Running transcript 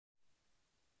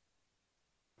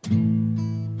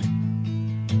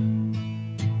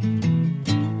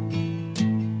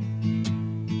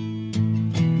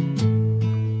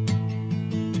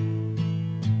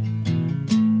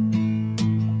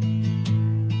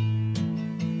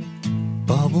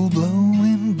bubble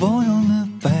blowing boy on the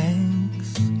banks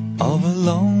of a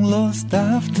long lost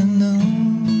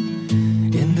afternoon.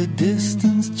 In the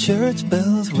distance church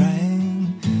bells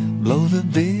rang, blow the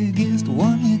biggest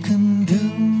one you can do.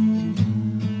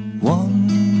 One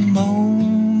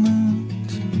moment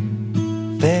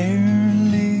they're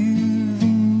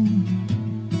living,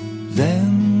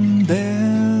 then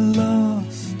they're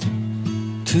lost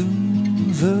to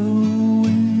the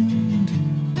wind.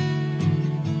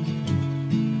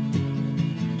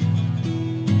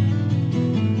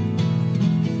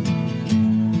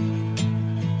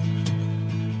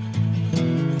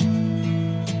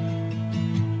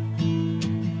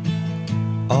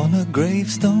 On a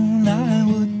gravestone I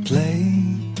would play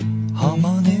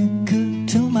harmonica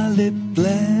till my lip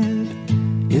bled.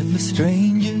 If a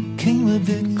stranger came a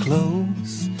bit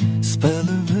close, spell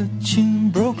of a tune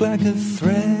broke like a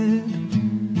thread.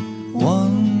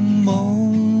 One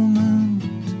moment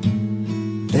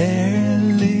they're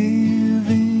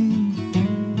living,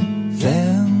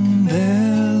 then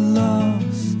they're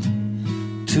lost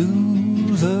to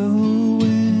the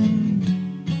wind.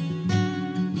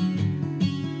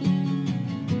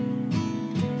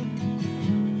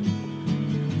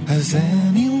 Has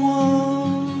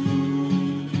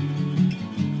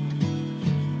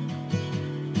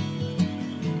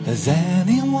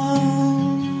anyone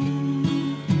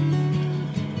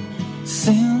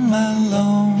seen my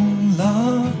long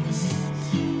lost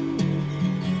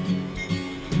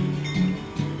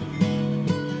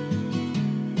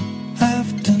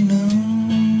afternoon?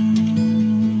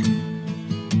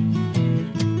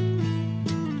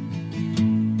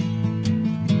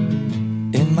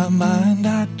 In my mind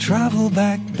I travel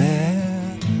back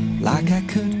there like I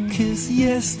could kiss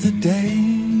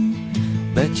yesterday.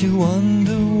 Bet you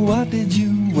wonder what did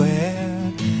you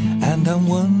wear, and I'm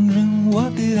wondering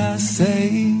what did I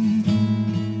say.